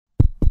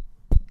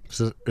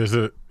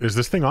Is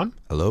this thing on?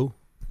 Hello?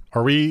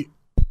 Are we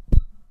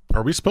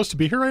supposed to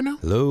be here right now?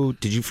 Hello?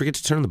 Did you forget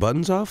to turn the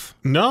buttons off?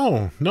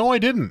 No, I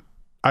didn't.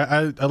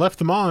 I left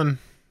them on.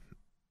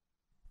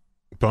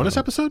 Bonus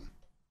episode?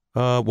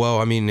 Well,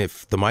 I mean,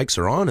 if the mics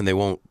are on and they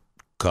won't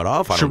cut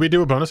off, Should we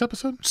do a bonus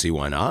episode? see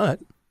why not.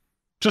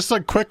 Just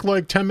like quick,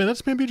 10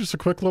 minutes maybe? Just a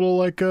quick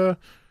little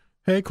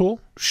hey, cool.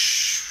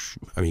 Shh.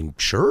 I mean,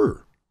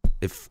 sure.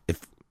 If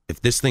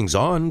this thing's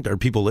on, are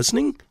people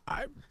listening?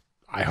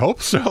 I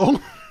hope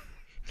so.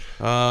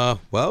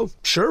 Well,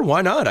 sure,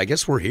 why not? I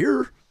guess we're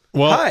here.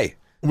 Well, Hi.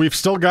 we've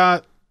still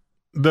got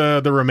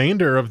the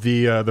remainder of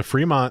the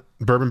Fremont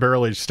Bourbon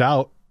Barrel Aged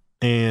Stout.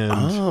 And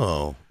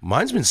Oh,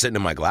 mine's been sitting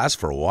in my glass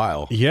for a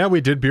while. yeah,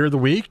 we did Beer of the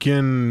Week,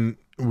 and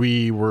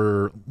we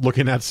were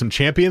looking at some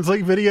Champions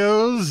League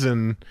videos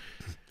and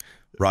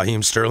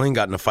Raheem Sterling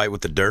got in a fight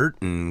with the dirt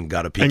and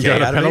got a PK and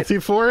got out a of penalty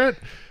it. for it.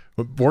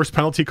 Worst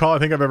penalty call I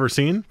think I've ever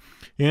seen.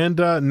 And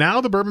now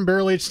the Bourbon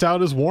Barrel Aged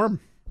Stout is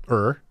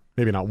warmer.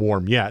 Maybe not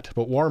warm yet,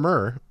 but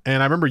warmer.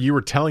 And I remember you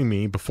were telling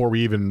me before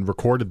we even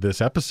recorded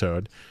this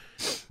episode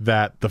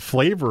that the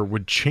flavor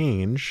would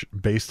change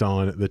based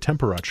on the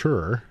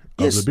temperature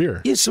of the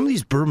beer. Yeah, some of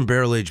these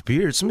barrel aged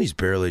beers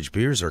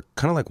are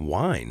kind of like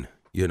wine.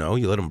 You know,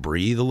 you let them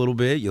breathe a little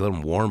bit, you let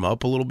them warm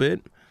up a little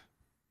bit,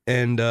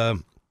 and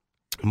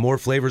more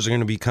flavors are going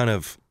to be kind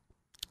of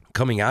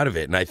coming out of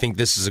it. And I think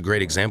this is a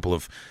great example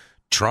of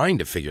trying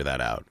to figure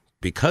that out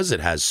because it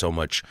has so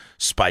much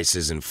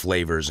spices and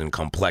flavors and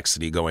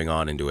complexity going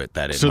on into it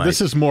that it So might, this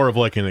is more of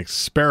like an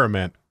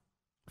experiment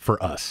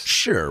for us.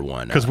 sure, why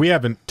not? Because we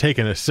haven't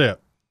taken a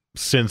sip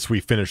since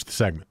we finished the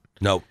segment,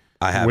 Nope,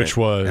 I haven't. Which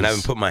was- and I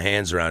haven't put my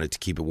hands around it to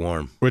keep it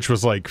warm. which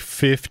was like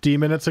 50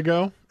 minutes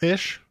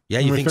ago-ish. Yeah,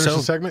 when you we think finished so?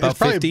 the segment. About It's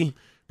probably 50?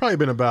 Probably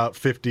been about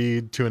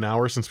 50 to an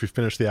hour since we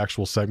finished the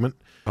actual segment.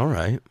 All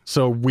right.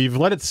 So we've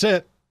let it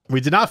sit.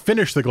 We did not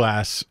finish the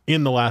glass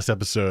in the last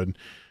episode,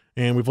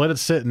 and we've let it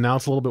sit, and now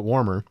it's a little bit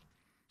warmer.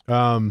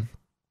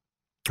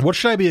 What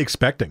should I be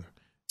expecting?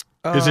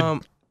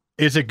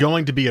 Is it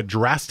going to be a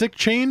drastic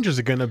change? Is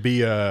it going to be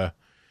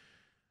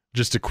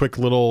just a quick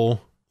little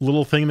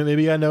thing that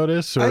maybe I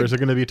notice, or is it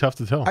going to be tough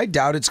to tell? I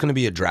doubt it's going to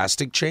be a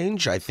drastic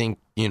change. I think,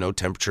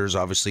 temperature is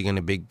obviously going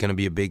to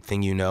be a big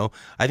thing.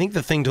 I think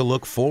the thing to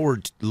look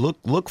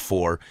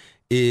for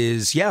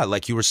is,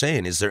 like you were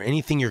saying, is there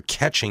anything you're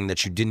catching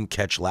that you didn't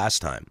catch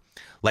last time?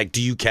 Like,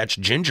 do you catch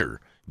ginger?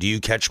 Do you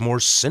catch more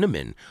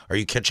cinnamon? Are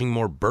you catching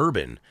more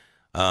bourbon?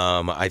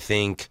 I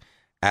think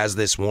as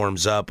this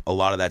warms up, a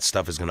lot of that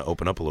stuff is going to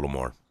open up a little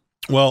more.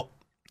 Well,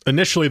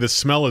 initially the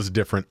smell is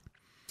different.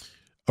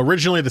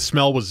 Originally the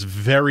smell was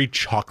very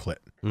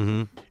chocolate.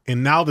 Mm-hmm.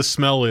 And now the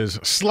smell is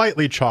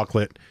slightly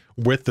chocolate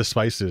with the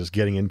spices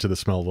getting into the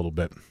smell a little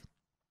bit.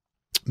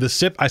 The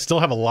sip, I still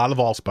have a lot of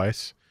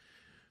allspice.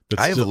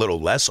 I have a little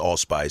less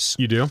allspice.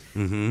 You do?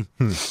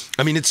 Mm-hmm.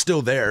 I mean, it's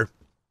still there,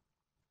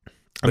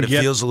 but it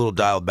feels a little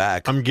dialed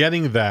back. I'm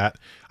getting that.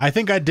 I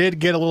think I did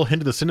get a little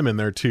hint of the cinnamon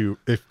there too.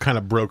 It kind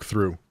of broke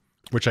through,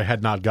 which I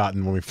had not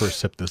gotten when we first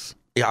sipped this.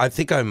 Yeah, I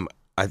think I'm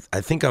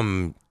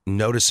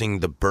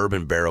noticing the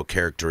bourbon barrel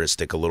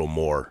characteristic a little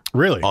more.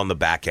 Really? On the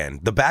back end.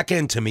 The back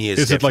end to me is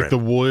it different. like the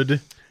wood?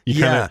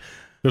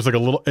 There's like a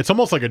little, it's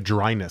almost like a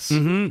dryness.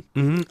 Mm-hmm,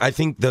 mm-hmm. I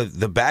think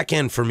the back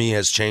end for me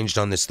has changed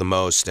on this the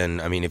most. And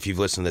I mean, if you've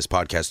listened to this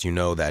podcast, you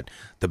know that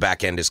the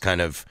back end is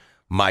kind of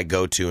my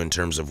go-to in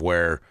terms of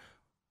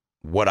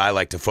what I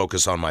like to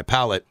focus on my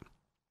palate.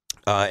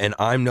 And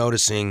I'm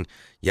noticing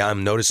a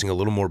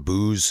little more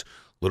booze,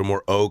 a little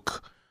more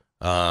oak,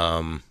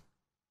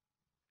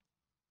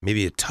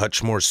 maybe a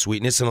touch more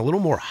sweetness, and a little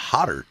more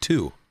hotter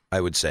too,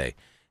 I would say.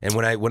 And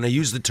when I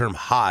use the term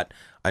hot,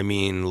 I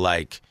mean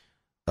like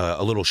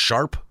a little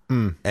sharp,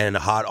 and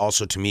hot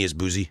also to me is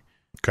boozy.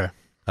 Okay.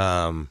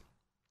 I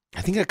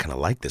think I kind of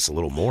like this a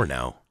little more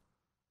now.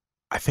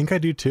 I think I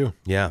do too.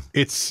 Yeah.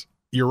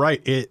 You're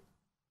right.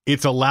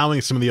 It's allowing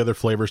some of the other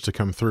flavors to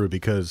come through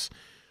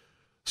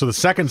so the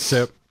second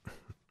sip,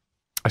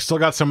 I still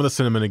got some of the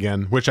cinnamon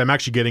again, which I'm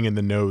actually getting in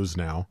the nose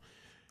now.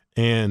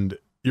 And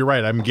you're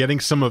right. I'm getting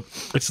some of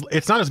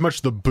it's not as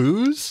much the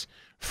booze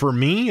for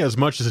me as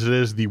much as it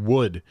is the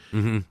wood.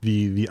 Mm-hmm.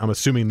 The I'm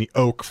assuming the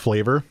oak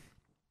flavor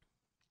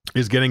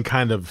is getting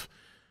kind of,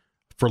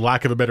 for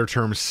lack of a better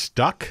term,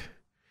 stuck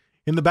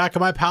in the back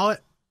of my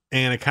palate,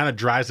 and it kind of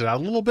dries it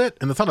out a little bit.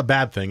 And that's not a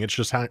bad thing. It's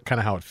just kind of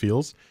how it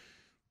feels.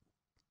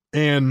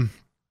 And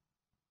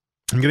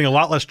I'm getting a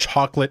lot less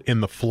chocolate in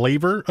the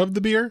flavor of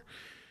the beer,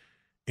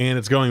 and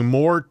it's going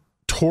more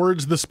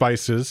towards the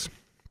spices.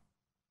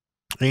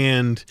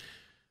 And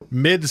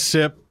mid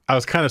sip, I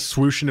was kind of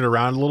swooshing it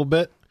around a little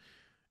bit,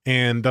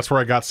 and that's where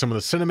I got some of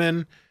the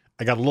cinnamon.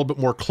 I got a little bit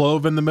more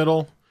clove in the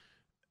middle.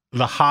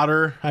 The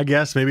hotter, I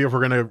guess, maybe if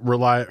we're going to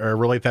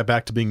relate that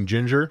back to being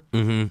ginger,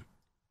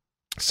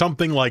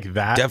 something like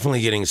that.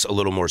 Definitely getting a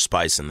little more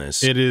spice in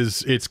this.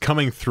 It's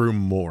coming through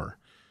more.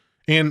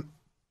 And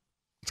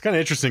it's kind of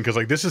interesting because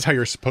this is how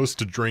you're supposed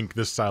to drink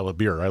this style of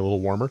beer, right? A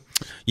little warmer.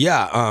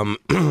 Yeah,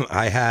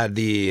 I had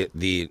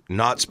the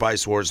not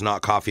Spice Wars,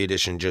 not Coffee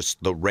Edition,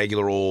 just the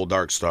regular old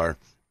Dark Star.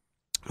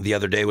 the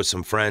other day with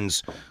some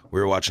friends. We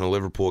were watching a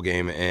Liverpool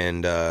game,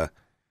 and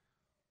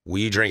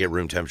we drank at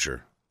room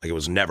temperature. Like, it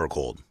was never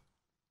cold.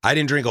 I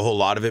didn't drink a whole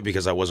lot of it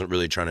because I wasn't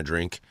really trying to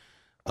drink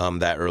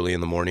that early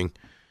in the morning.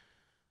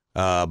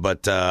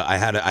 But I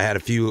had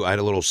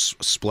a little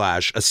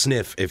splash, a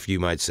sniff, if you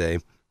might say,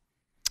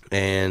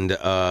 and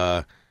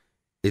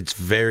it's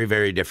very,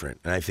 very different.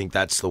 And I think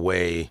that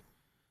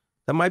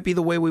might be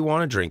the way we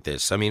want to drink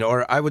this. I mean,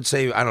 or I would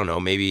say, I don't know,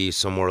 maybe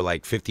somewhere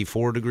like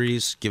 54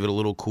 degrees, give it a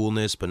little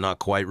coolness, but not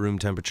quite room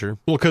temperature.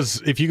 Well,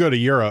 because if you go to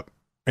Europe,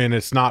 and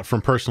it's not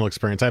from personal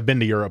experience, I've been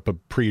to Europe,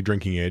 but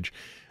pre-drinking age,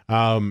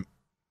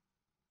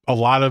 a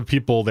lot of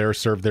people there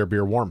serve their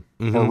beer warm,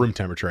 or room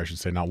temperature, I should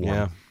say, not warm.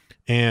 Yeah.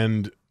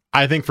 And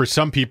I think for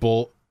some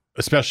people,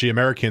 especially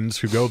Americans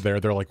who go there,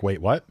 they're like, wait,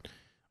 what?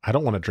 I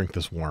don't want to drink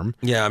this warm.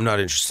 Yeah, I'm not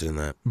interested in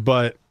that.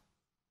 But,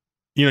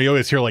 you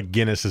always hear like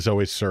Guinness is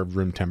always served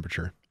room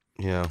temperature.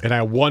 Yeah. And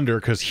I wonder,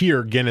 because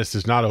here, Guinness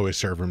is not always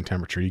served room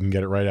temperature. You can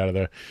get it right out of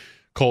the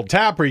cold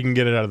tap, or you can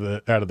get it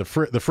out of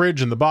the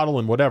fridge and the bottle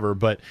and whatever.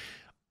 But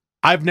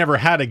I've never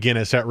had a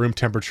Guinness at room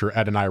temperature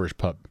at an Irish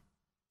pub.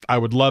 I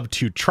would love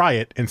to try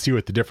it and see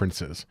what the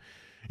difference is.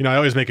 I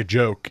always make a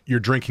joke, you're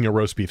drinking a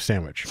roast beef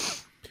sandwich.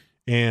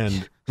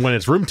 And when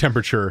it's room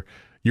temperature,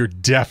 you're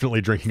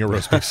definitely drinking a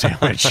roast beef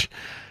sandwich.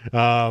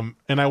 And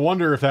I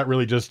wonder if that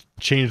really just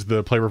changed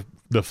the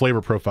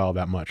flavor profile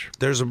that much.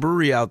 There's a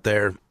brewery out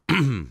there.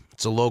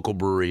 It's a local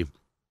brewery.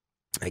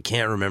 I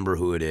can't remember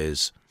who it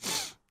is.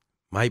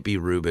 Might be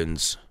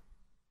Reuben's.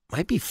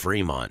 Might be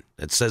Fremont.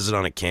 It says it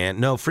on a can.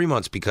 No,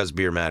 Fremont's because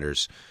beer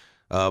matters.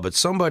 But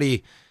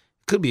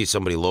could be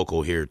somebody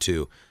local here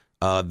too.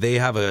 They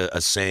have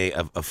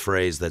a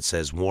phrase that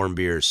says warm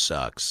beer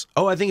sucks.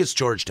 Oh, I think it's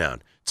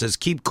Georgetown. It says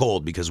keep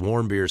cold because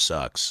warm beer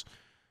sucks.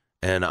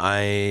 And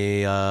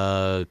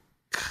I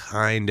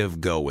kind of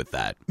go with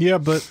that. Yeah,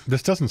 but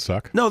this doesn't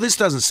suck. No, this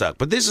doesn't suck.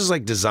 But this is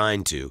like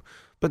designed to.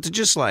 But to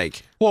just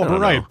like, well, we're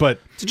right, but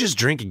to just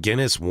drink a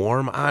Guinness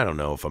warm, I don't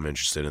know if I'm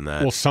interested in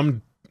that.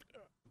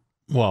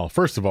 Well,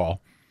 first of all,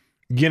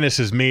 Guinness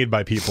is made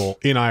by people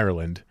in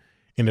Ireland,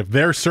 and if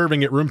they're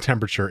serving at room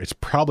temperature, it's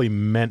probably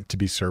meant to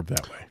be served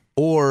that way.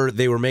 Or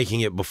they were making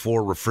it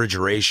before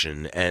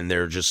refrigeration, and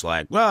they're just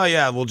like, well,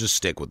 yeah, we'll just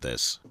stick with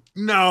this.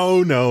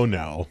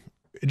 No.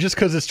 Just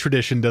because it's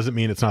tradition doesn't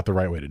mean it's not the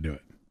right way to do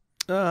it.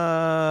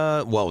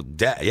 Well,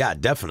 yeah,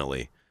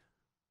 definitely.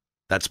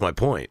 That's my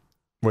point.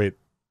 Wait,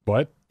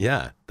 what?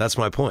 Yeah, that's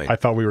my point. I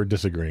thought we were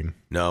disagreeing.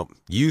 No,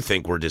 you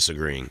think we're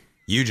disagreeing.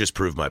 You just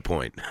proved my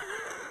point.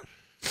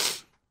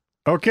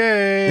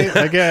 Okay,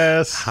 I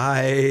guess.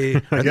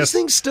 Hi. Are these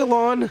things still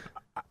on?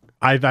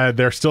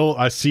 They're still.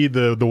 I see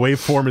the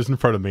waveform is in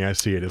front of me. I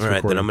see it. It's all right,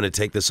 recording. then I'm going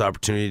to take this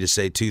opportunity to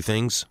say two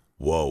things.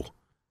 Whoa.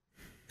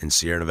 And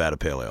Sierra Nevada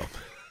Pale Ale.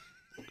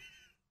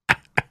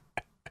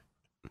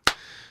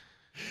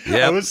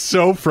 I was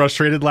so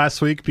frustrated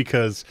last week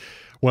because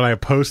when I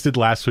posted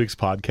last week's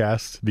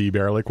podcast, the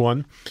Barlick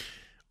one,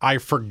 I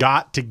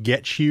forgot to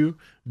get you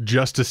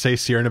just to say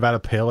Sierra Nevada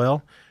Pale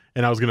Ale.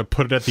 And I was going to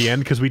put it at the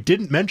end because we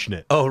didn't mention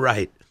it. Oh,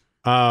 right.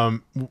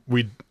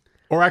 We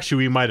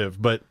might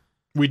have, but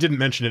we didn't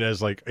mention it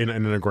as like in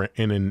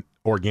an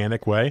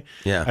organic way.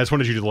 Yeah. I just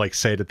wanted you to like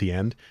say it at the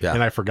end. Yeah.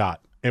 And I forgot.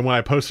 And when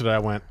I posted it, I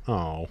went,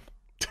 oh.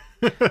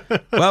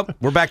 Well,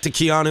 we're back to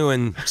Keanu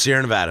and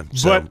Sierra Nevada.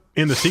 So. But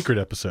in the secret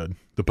episode,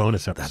 the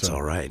bonus episode. That's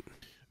all right.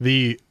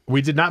 We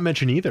did not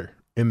mention either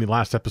in the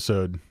last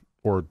episode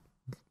or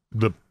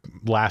the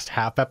last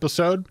half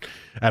episode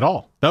at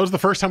all. That was the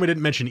first time we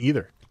didn't mention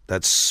either.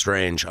 That's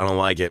strange. I don't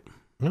like it.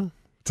 Well,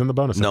 it's in the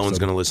bonus episode. No one's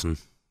going to listen.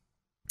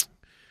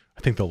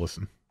 I think they'll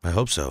listen. I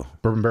hope so.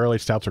 Bourbon barrel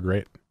aged stouts are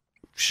great.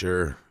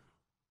 Sure.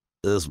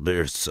 This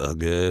beer's so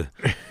good.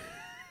 I'm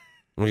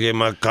going to get in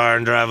my car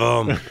and drive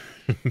home.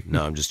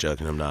 No, I'm just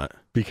joking. I'm not.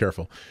 Be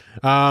careful.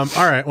 All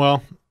right.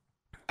 Well,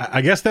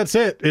 I guess that's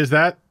it.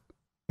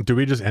 Do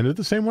we just end it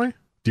the same way?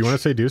 Do you want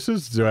to say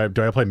deuces? Do I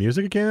play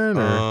music again?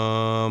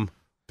 Or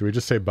do we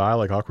just say bye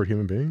like awkward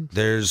human beings?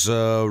 There's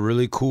a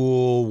really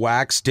cool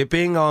wax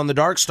dipping on the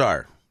Dark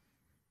Star.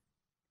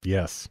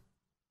 Yes.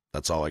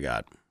 That's all I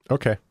got.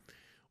 Okay.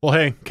 Well,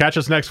 hey, catch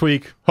us next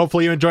week.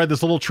 Hopefully you enjoyed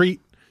this little treat,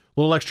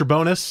 little extra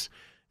bonus,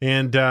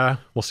 and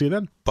we'll see you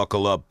then.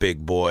 Buckle up,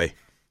 big boy.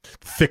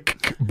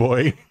 Thick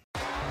boy.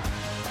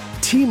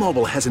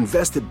 T-Mobile has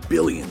invested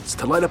billions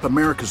to light up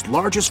America's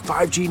largest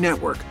 5G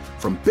network,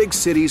 from big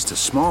cities to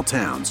small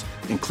towns,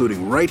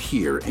 including right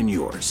here in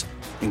yours.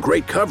 And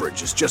great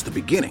coverage is just the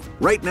beginning.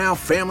 Right now,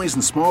 families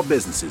and small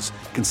businesses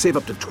can save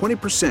up to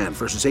 20%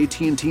 versus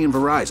AT&T and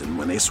Verizon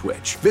when they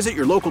switch. Visit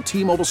your local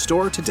T-Mobile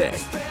store today.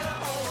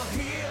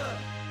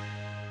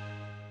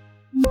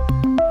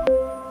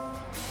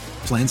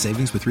 Plan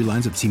savings with 3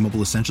 lines of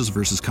T-Mobile Essentials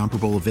versus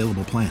comparable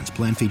available plans.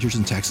 Plan features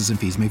and taxes and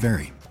fees may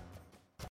vary.